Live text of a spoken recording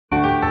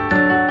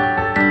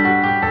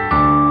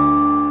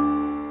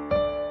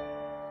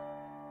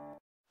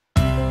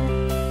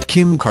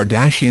Kim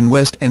Kardashian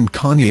West and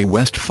Kanye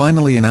West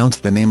finally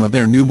announced the name of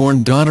their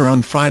newborn daughter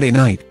on Friday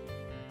night.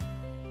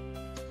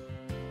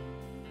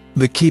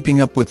 The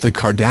Keeping Up with the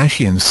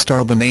Kardashians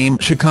star the name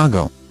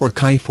Chicago, or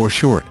Kai for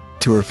short,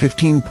 to her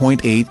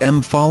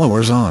 15.8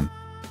 followers on.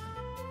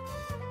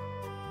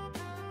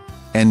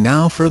 And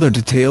now further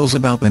details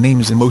about the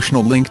name's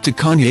emotional link to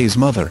Kanye's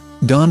mother,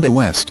 Donda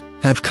West,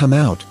 have come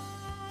out.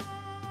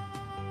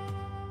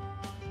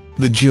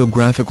 The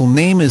geographical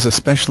name is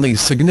especially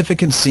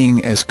significant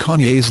seeing as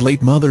Kanye's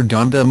late mother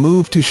Donda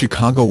moved to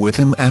Chicago with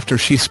him after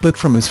she split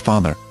from his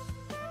father.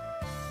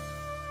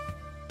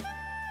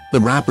 The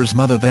rapper's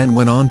mother then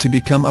went on to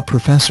become a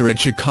professor at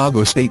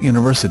Chicago State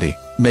University,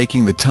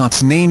 making the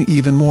Tots name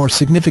even more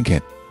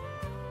significant.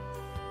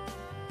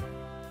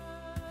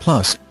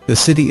 Plus, the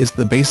city is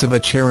the base of a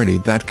charity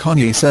that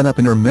Kanye set up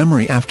in her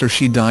memory after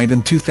she died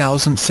in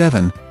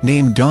 2007,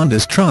 named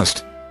Donda's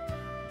Trust.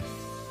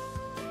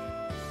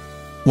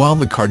 While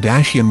the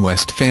Kardashian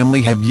West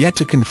family have yet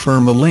to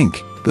confirm a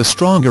link, the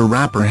stronger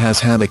rapper has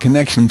had a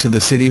connection to the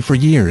city for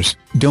years,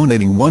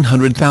 donating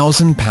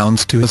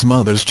 £100,000 to his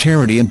mother's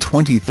charity in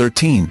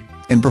 2013,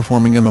 and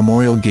performing a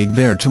memorial gig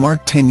there to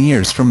mark 10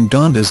 years from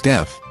Donda's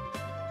death.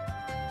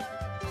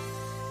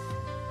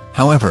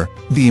 However,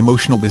 the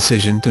emotional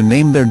decision to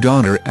name their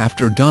daughter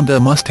after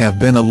Donda must have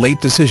been a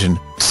late decision,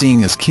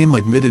 seeing as Kim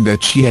admitted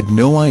that she had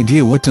no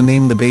idea what to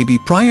name the baby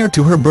prior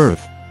to her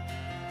birth.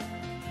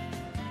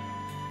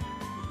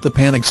 The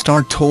Panic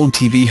star told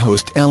TV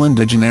host Ellen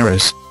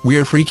DeGeneres,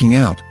 "We're freaking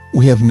out,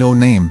 we have no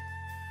name."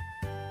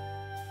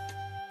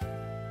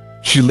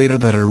 She later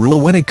that her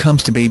rule when it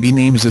comes to baby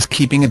names is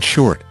keeping it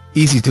short,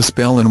 easy to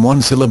spell in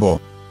one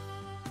syllable.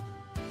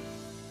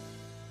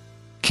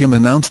 Kim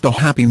announced the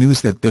happy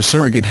news that the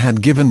surrogate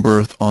had given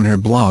birth on her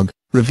blog,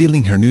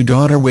 revealing her new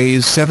daughter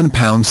weighs 7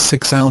 pounds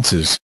 6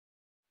 ounces.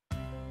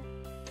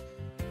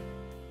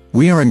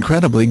 "We are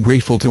incredibly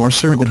grateful to our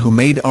surrogate who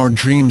made our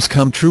dreams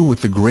come true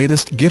with the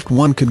greatest gift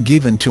one could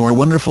give, and to our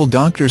wonderful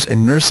doctors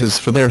and nurses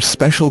for their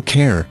special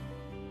care.